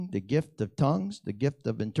the gift of tongues, the gift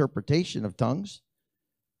of interpretation of tongues,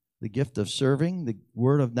 the gift of serving, the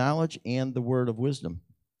word of knowledge, and the word of wisdom.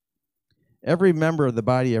 Every member of the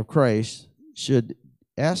body of Christ should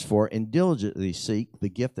ask for and diligently seek the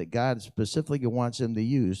gift that God specifically wants them to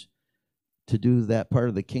use to do that part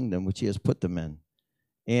of the kingdom which he has put them in.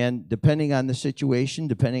 And depending on the situation,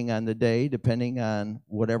 depending on the day, depending on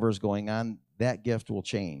whatever is going on, that gift will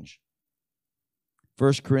change.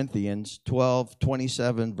 1 Corinthians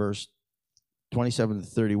 12:27, verse 27 to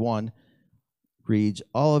 31 reads,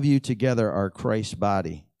 all of you together are Christ's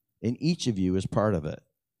body, and each of you is part of it.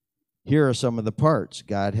 Here are some of the parts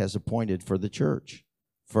God has appointed for the church.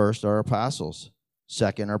 First are apostles.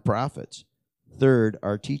 Second are prophets. Third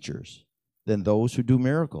are teachers. Then those who do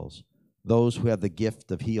miracles. Those who have the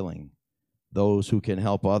gift of healing. Those who can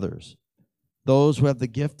help others. Those who have the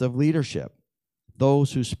gift of leadership.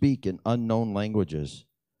 Those who speak in unknown languages.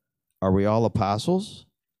 Are we all apostles?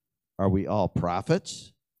 Are we all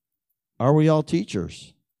prophets? Are we all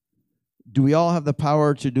teachers? Do we all have the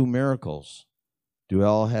power to do miracles? Do we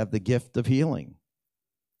all have the gift of healing?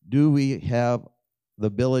 Do we have the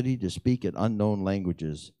ability to speak in unknown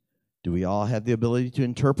languages? Do we all have the ability to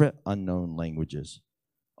interpret unknown languages?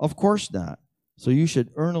 Of course not. So you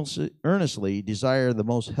should earnestly desire the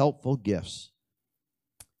most helpful gifts.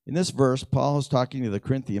 In this verse, Paul is talking to the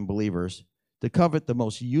Corinthian believers to covet the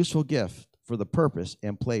most useful gift for the purpose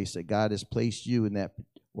and place that God has placed you in that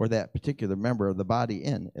or that particular member of the body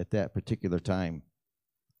in at that particular time.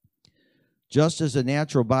 Just as a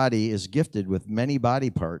natural body is gifted with many body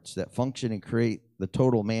parts that function and create the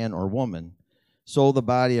total man or woman, so the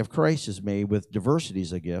body of Christ is made with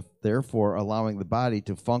diversities of gift, therefore allowing the body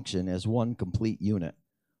to function as one complete unit.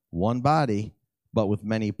 One body, but with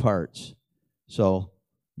many parts. So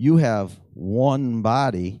you have one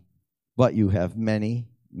body, but you have many,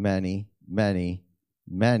 many, many,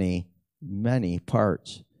 many, many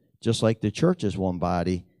parts. Just like the church is one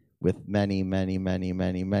body with many, many, many,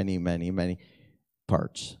 many, many, many, many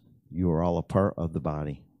parts. You are all a part of the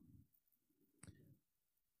body.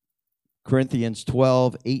 Corinthians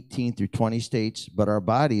 12:18 through 20 states, but our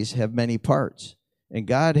bodies have many parts, and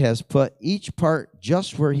God has put each part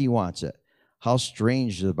just where he wants it. How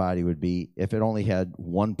strange the body would be if it only had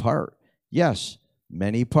one part. Yes,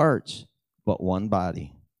 many parts, but one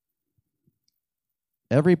body.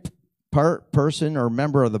 Every part, person, or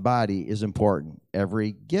member of the body is important.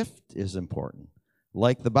 Every gift is important.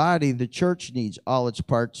 Like the body, the church needs all its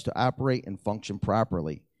parts to operate and function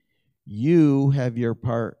properly. You have your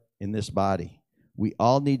part in this body. We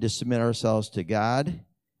all need to submit ourselves to God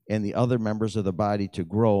and the other members of the body to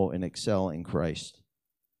grow and excel in Christ.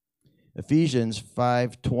 Ephesians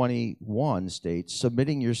 5:21 states,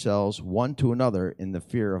 submitting yourselves one to another in the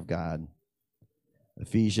fear of God.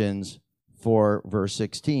 Ephesians 4, verse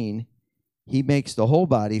 16, he makes the whole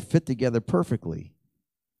body fit together perfectly.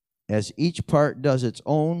 As each part does its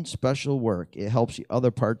own special work, it helps the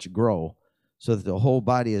other parts grow so that the whole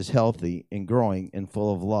body is healthy and growing and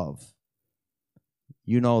full of love.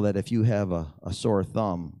 You know that if you have a sore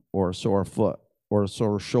thumb or a sore foot or a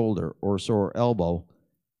sore shoulder or a sore elbow,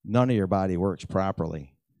 none of your body works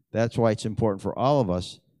properly. That's why it's important for all of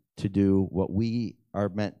us to do what we are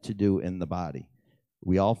meant to do in the body.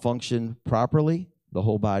 We all function properly, the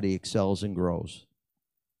whole body excels and grows.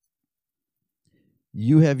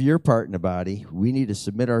 You have your part in the body. We need to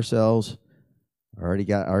submit ourselves. I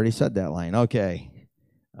already said that line. Okay.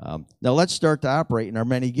 Now let's start to operate in our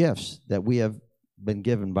many gifts that we have been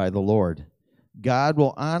given by the Lord. God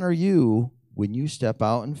will honor you when you step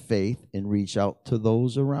out in faith and reach out to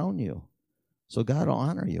those around you. So God will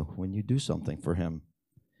honor you when you do something for him.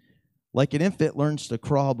 Like an infant learns to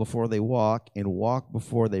crawl before they walk and walk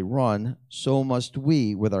before they run, so must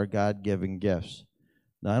we with our God-given gifts.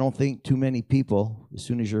 Now, I don't think too many people, as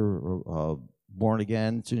soon as you're born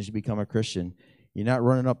again, as soon as you become a Christian, you're not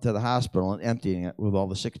running up to the hospital and emptying it with all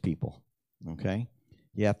the sick people, okay?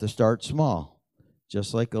 You have to start small,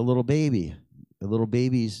 just like a little baby. A little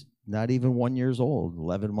baby's not even 1 year old,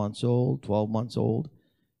 11 months old, 12 months old.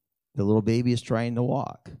 The little baby is trying to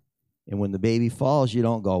walk. And when the baby falls, you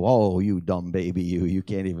don't go, oh, you dumb baby, you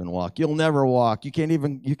can't even walk. You'll never walk. You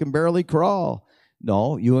can barely crawl.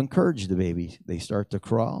 No, you encourage the baby. They start to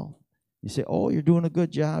crawl. You say, oh, you're doing a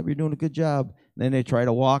good job. You're doing a good job. And then they try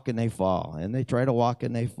to walk and they fall. And they try to walk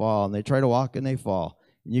and they fall. And they try to walk and they fall.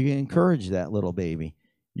 And you can encourage that little baby.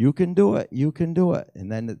 You can do it. You can do it.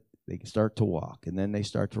 And then they start to walk. And then they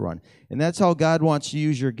start to run. And that's how God wants to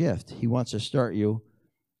use your gift. He wants to start you.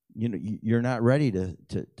 You know, you're not ready to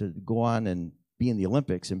go on and be in the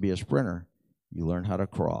Olympics and be a sprinter. You learn how to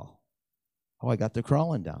crawl. Oh, I got the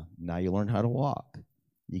crawling down. Now you learn how to walk.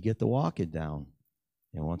 you get the walking down.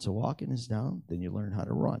 And once the walking is down, then you learn how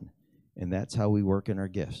to run. And that's how we work in our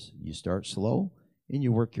gifts. You start slow, and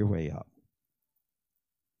you work your way up.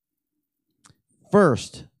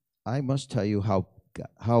 First, I must tell you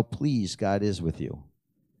how pleased God is with you.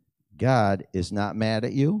 God is not mad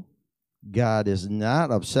at you. God is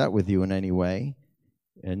not upset with you in any way,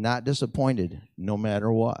 and not disappointed no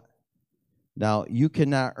matter what. Now, you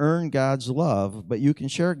cannot earn God's love, but you can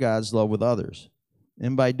share God's love with others.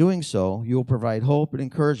 And by doing so, you will provide hope and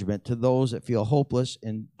encouragement to those that feel hopeless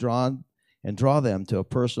and draw them to a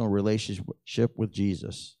personal relationship with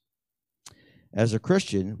Jesus. As a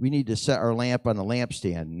Christian, we need to set our lamp on the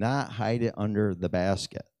lampstand, not hide it under the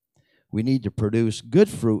basket. We need to produce good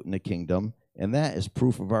fruit in the kingdom, and that is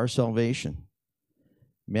proof of our salvation.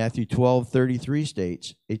 Matthew 12:33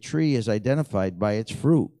 states, "A tree is identified by its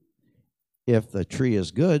fruit. If the tree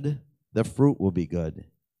is good, the fruit will be good.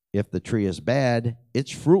 If the tree is bad,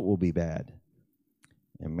 its fruit will be bad."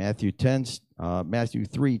 And Matthew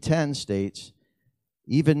 3:10 states,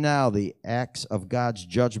 "Even now the axe of God's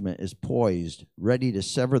judgment is poised, ready to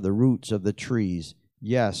sever the roots of the trees.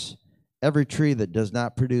 Yes, every tree that does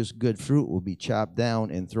not produce good fruit will be chopped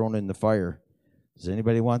down and thrown in the fire." Does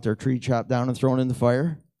anybody want their tree chopped down and thrown in the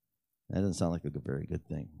fire? That doesn't sound like a very good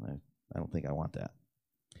thing. I don't think I want that.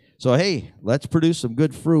 So, hey, let's produce some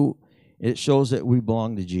good fruit. It shows that we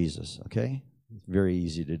belong to Jesus, okay? It's very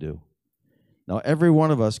easy to do. Now, every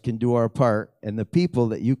one of us can do our part, and the people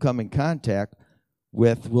that you come in contact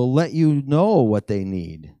with will let you know what they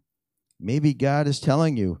need. Maybe God is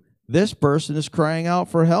telling you, this person is crying out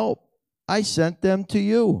for help. I sent them to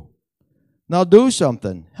you. Now do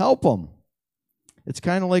something. Help them. It's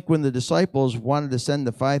kind of like when the disciples wanted to send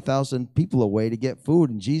the 5,000 people away to get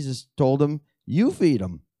food, and Jesus told them, you feed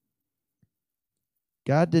them.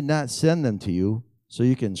 God did not send them to you so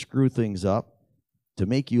you can screw things up, to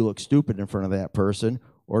make you look stupid in front of that person,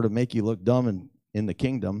 or to make you look dumb in the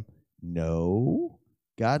kingdom. No,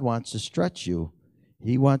 God wants to stretch you.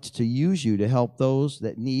 He wants to use you to help those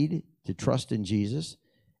that need to trust in Jesus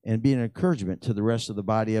and be an encouragement to the rest of the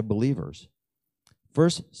body of believers. 1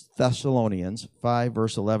 Thessalonians 5,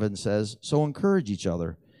 verse 11 says, "So encourage each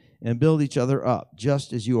other and build each other up,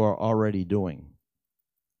 just as you are already doing."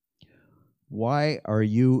 Why are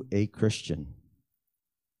you a Christian?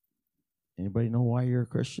 Anybody know why you're a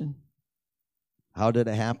Christian? How did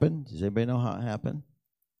it happen? Does anybody know how it happened?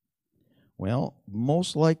 Well,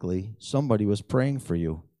 most likely somebody was praying for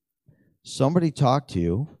you. Somebody talked to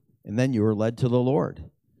you, and then you were led to the Lord.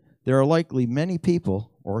 There are likely many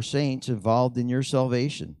people or saints involved in your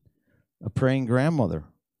salvation. A praying grandmother,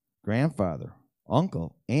 grandfather,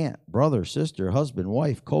 uncle, aunt, brother, sister, husband,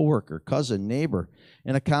 wife, co-worker, cousin, neighbor,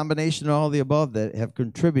 and a combination of all the above that have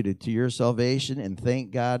contributed to your salvation, and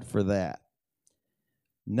thank God for that.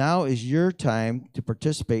 Now is your time to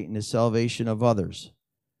participate in the salvation of others.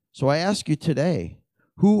 So I ask you today,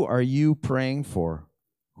 who are you praying for?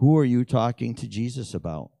 Who are you talking to Jesus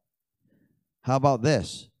about? How about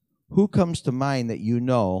this? Who comes to mind that you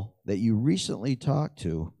know that you recently talked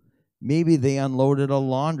to? Maybe they unloaded a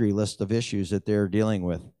laundry list of issues that they're dealing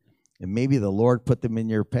with, and maybe the Lord put them in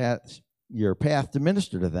your path to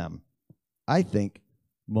minister to them. I think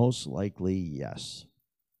most likely yes.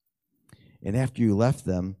 And after you left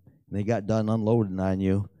them, and they got done unloading on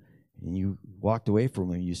you, and you walked away from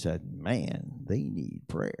them, you said, "Man, they need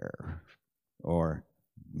prayer." Or,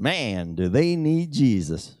 "Man, do they need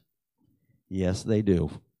Jesus?" Yes, they do.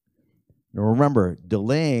 Now remember,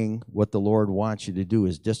 delaying what the Lord wants you to do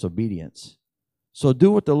is disobedience. So do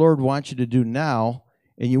what the Lord wants you to do now,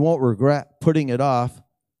 and you won't regret putting it off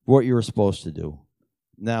for what you were supposed to do.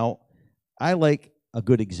 Now, I like a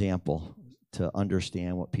good example to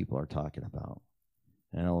understand what people are talking about.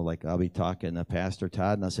 You know, like I'll be talking to Pastor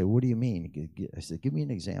Todd, and I'll say, "What do you mean?" I said, "Give me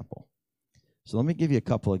an example." So let me give you a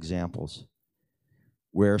couple examples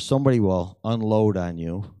where somebody will unload on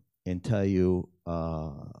you and tell you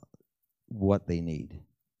what they need.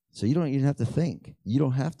 So you don't even have to think. You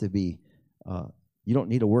don't have to be, you don't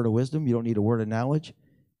need a word of wisdom. You don't need a word of knowledge.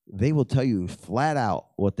 They will tell you flat out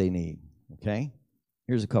what they need, okay?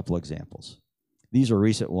 Here's a couple examples. These are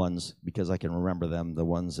recent ones because I can remember them. The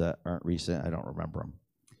ones that aren't recent, I don't remember them.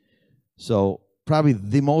 So probably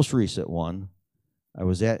the most recent one, I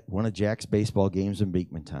was at one of Jack's baseball games in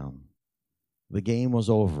Beekmantown. The game was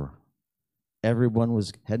over. Everyone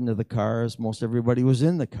was heading to the cars. Most everybody was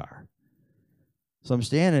in the car. So I'm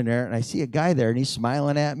standing there, and I see a guy there, and he's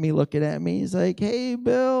smiling at me, looking at me. He's like, "Hey,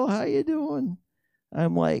 Bill, how you doing?"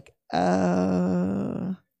 I'm like,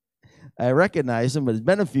 I recognize him, but it's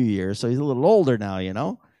been a few years, so he's a little older now, you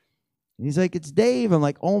know. And he's like, it's Dave. I'm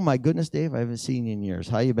like, oh, my goodness, Dave, I haven't seen you in years.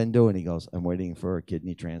 How you been doing? He goes, I'm waiting for a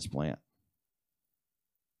kidney transplant.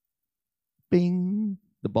 Bing,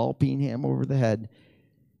 the ball peen him over the head.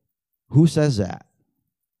 Who says that?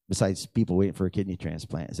 Besides people waiting for a kidney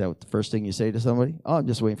transplant. Is that what the first thing you say to somebody? Oh, I'm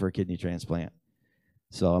just waiting for a kidney transplant.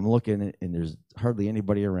 So I'm looking, and there's hardly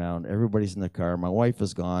anybody around. Everybody's in the car. My wife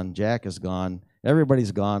is gone. Jack is gone.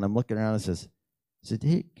 Everybody's gone. I'm looking around and I said,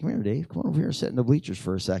 hey, come here, Dave. Come on over here and sit in the bleachers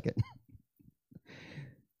for a second.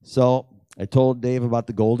 So I told Dave about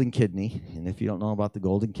the golden kidney. And if you don't know about the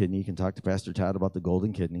golden kidney, you can talk to Pastor Todd about the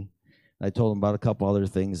golden kidney. I told him about a couple other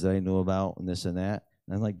things that I knew about and this and that.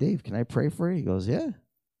 And I'm like, Dave, can I pray for you? He goes, yeah,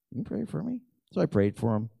 you can pray for me. So I prayed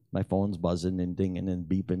for him. My phone's buzzing and dinging and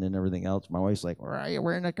beeping and everything else. My wife's like, where are you?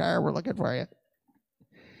 We're in the car. We're looking for you.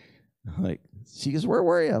 I'm like, she goes, where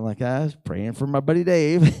were you? I'm like, I was praying for my buddy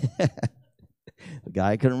Dave. The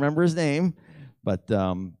guy couldn't remember his name. But,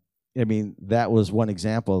 I mean, that was one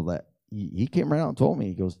example that he came around and told me.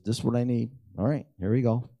 He goes, this is what I need. All right, here we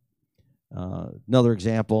go. Another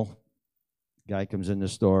example, guy comes in the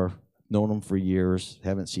store, known him for years,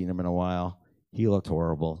 haven't seen him in a while. He looked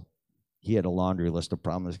horrible. He had a laundry list of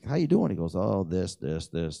problems. How you doing? He goes, oh, this.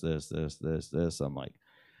 I'm like,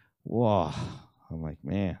 whoa. I'm like,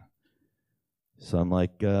 man. So I'm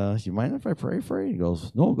like, do you mind if I pray for you? He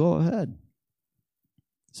goes, no, go ahead.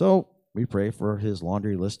 So we pray for his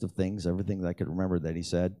laundry list of things, everything that I could remember that he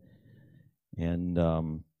said. And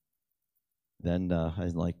then I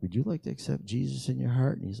was like, would you like to accept Jesus in your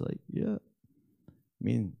heart? And he's like, yeah. I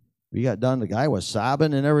mean, we got done. The guy was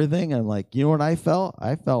sobbing and everything. I'm like, you know what I felt?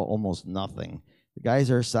 I felt almost nothing. The guys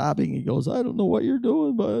are sobbing. He goes, I don't know what you're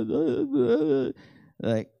doing, but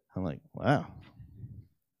I'm like, wow.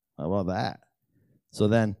 How about that? So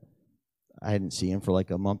then I didn't see him for like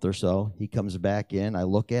a month or so. He comes back in. I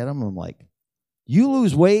look at him. I'm like, you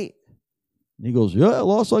lose weight? And he goes, yeah, I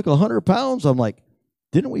lost like 100 pounds. I'm like,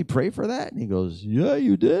 didn't we pray for that? And he goes, yeah,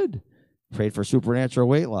 you did. Prayed for supernatural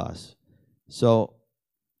weight loss. So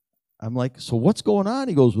I'm like, so what's going on?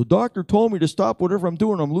 He goes, well, doctor told me to stop whatever I'm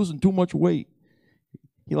doing. I'm losing too much weight.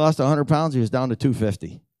 He lost 100 pounds. He was down to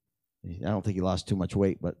 250. I don't think he lost too much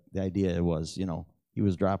weight, but the idea was, he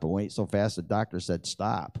was dropping weight so fast the doctor said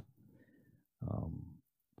stop.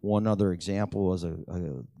 One other example was a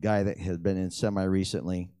guy that had been in semi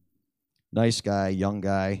recently. Nice guy, young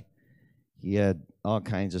guy. He had all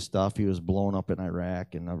kinds of stuff. He was blown up in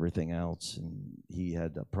Iraq and everything else, and he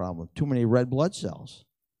had a problem with too many red blood cells.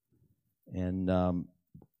 And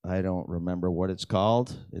I don't remember what it's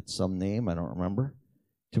called. It's some name. I don't remember.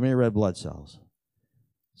 Too many red blood cells.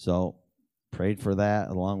 So prayed for that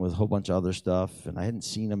along with a whole bunch of other stuff. And I hadn't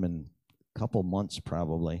seen him in a couple months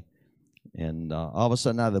probably. And all of a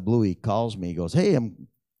sudden out of the blue, he calls me. He goes, hey, I'm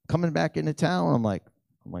coming back into town. I'm like,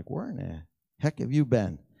 where in the heck have you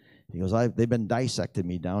been? He goes, they've been dissecting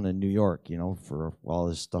me down in New York, for all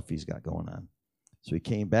this stuff he's got going on. So he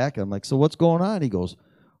came back. I'm like, so what's going on? He goes,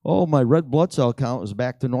 oh, my red blood cell count is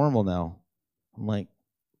back to normal now. I'm like,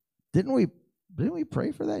 didn't we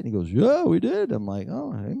pray for that? And he goes, yeah, we did. I'm like,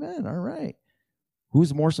 oh, amen, all right.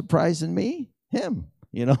 Who's more surprised than me? Him,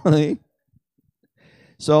 you know what I mean?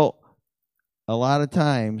 So a lot of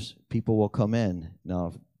times people will come in.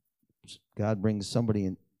 Now, if God brings somebody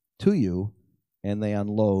in to you and they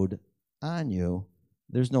unload on you,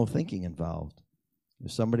 there's no thinking involved.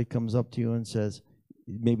 If somebody comes up to you and says,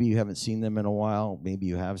 maybe you haven't seen them in a while, maybe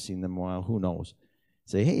you have seen them in a while, who knows?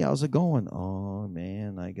 Say, hey, how's it going? Oh,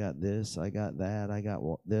 man, I got this, I got that, I got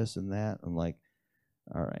this and that. I'm like,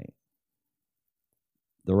 all right.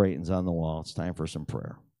 The writing's on the wall. It's time for some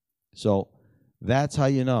prayer. So that's how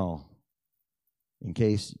you know, in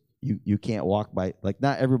case you can't walk by, like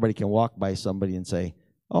not everybody can walk by somebody and say,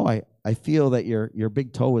 oh, I feel that your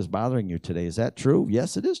big toe is bothering you today. Is that true?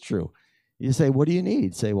 Yes, it is true. You say, what do you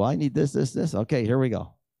need? Say, well, I need this. Okay, here we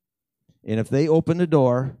go. And if they open the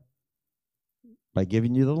door by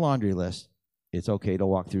giving you the laundry list, it's okay to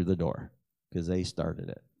walk through the door because they started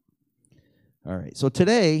it. All right, so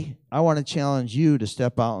today I want to challenge you to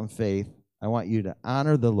step out in faith. I want you to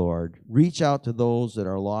honor the Lord, reach out to those that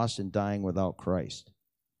are lost and dying without Christ.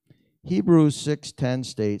 Hebrews 6:10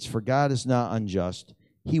 states, for God is not unjust.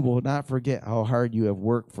 He will not forget how hard you have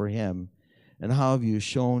worked for him and how have you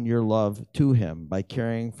shown your love to him by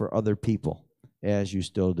caring for other people, as you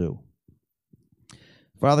still do.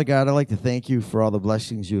 Father God, I'd like to thank you for all the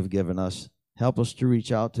blessings you have given us. Help us to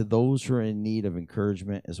reach out to those who are in need of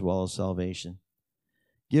encouragement as well as salvation.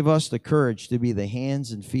 Give us the courage to be the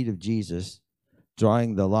hands and feet of Jesus,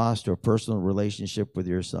 drawing the lost to a personal relationship with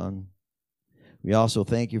your Son. We also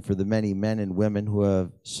thank you for the many men and women who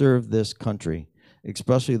have served this country,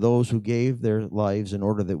 especially those who gave their lives in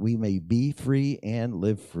order that we may be free and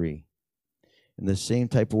live free. In the same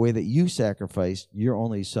type of way that you sacrificed your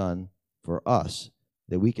only Son for us,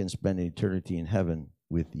 that we can spend eternity in heaven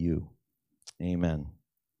with you. Amen.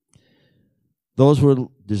 Those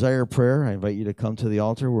who desire prayer, I invite you to come to the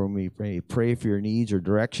altar where we pray for your needs or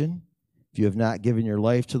direction. If you have not given your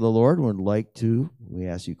life to the Lord and would like to, we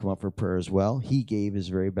ask you to come up for prayer as well. He gave his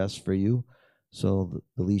very best for you, so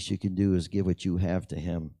the least you can do is give what you have to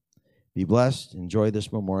him. Be blessed. Enjoy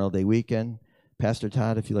this Memorial Day weekend. Pastor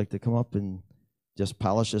Todd, if you'd like to come up and just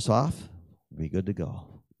polish us off, we'll be good to go.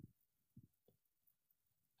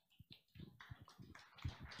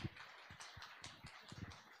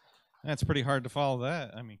 That's pretty hard to follow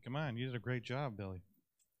that. I mean, come on, you did a great job, Billy.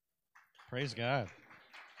 Praise God.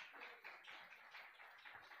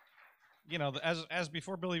 You know, as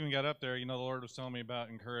before Billy even got up there, you know, the Lord was telling me about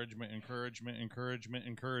encouragement.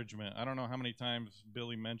 I don't know how many times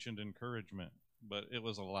Billy mentioned encouragement, but it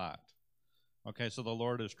was a lot. Okay, so the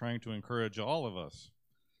Lord is trying to encourage all of us.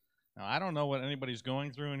 Now, I don't know what anybody's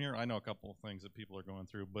going through in here. I know a couple of things that people are going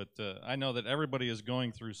through, but I know that everybody is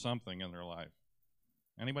going through something in their life.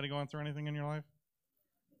 Anybody going through anything in your life?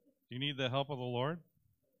 Do you need the help of the Lord?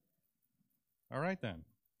 All right, then.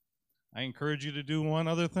 I encourage you to do one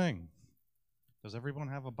other thing. Does everyone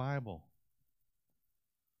have a Bible?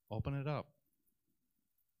 Open it up.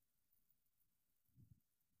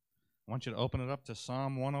 I want you to open it up to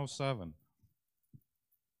Psalm 107.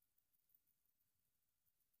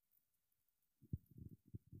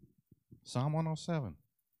 Psalm 107.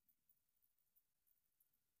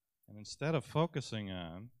 And instead of focusing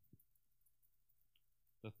on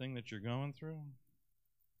the thing that you're going through,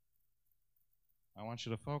 I want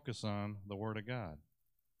you to focus on the Word of God.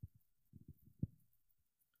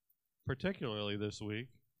 Particularly this week,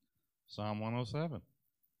 Psalm 107.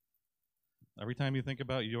 Every time you think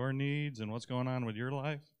about your needs and what's going on with your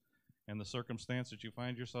life and the circumstance that you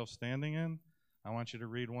find yourself standing in, I want you to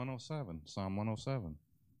read 107, Psalm 107.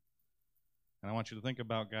 And I want you to think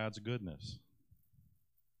about God's goodness.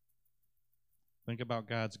 Think about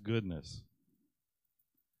God's goodness.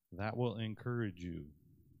 That will encourage you.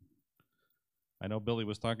 I know Billy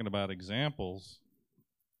was talking about examples.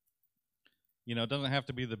 You know, it doesn't have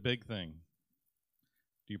to be the big thing.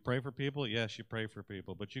 Do you pray for people? Yes, you pray for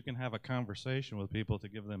people. But you can have a conversation with people to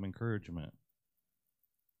give them encouragement.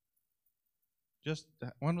 Just,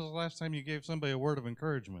 when was the last time you gave somebody a word of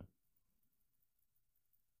encouragement?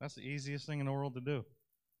 That's the easiest thing in the world to do.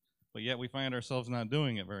 But yet we find ourselves not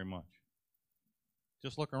doing it very much.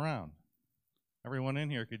 Just look around. Everyone in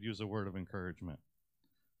here could use a word of encouragement.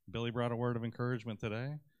 Billy brought a word of encouragement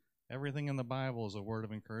today. Everything in the Bible is a word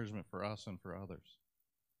of encouragement for us and for others.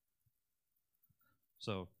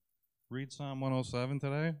 So, read Psalm 107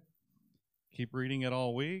 today. Keep reading it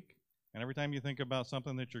all week. And every time you think about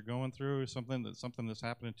something that you're going through, something that's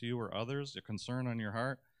happening to you or others, a concern on your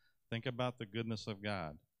heart, think about the goodness of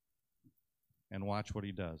God and watch what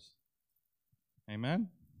he does. Amen?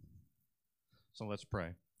 So let's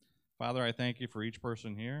pray. Father, I thank you for each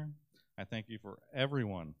person here. I thank you for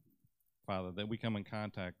everyone, Father, that we come in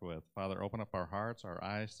contact with. Father, open up our hearts, our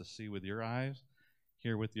eyes to see with your eyes,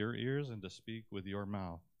 hear with your ears, and to speak with your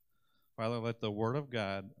mouth. Father, let the word of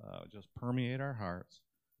God just permeate our hearts,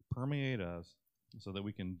 permeate us, so that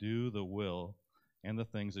we can do the will and the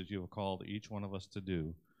things that you have called each one of us to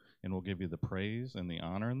do. And we'll give you the praise and the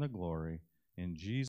honor and the glory in Jesus'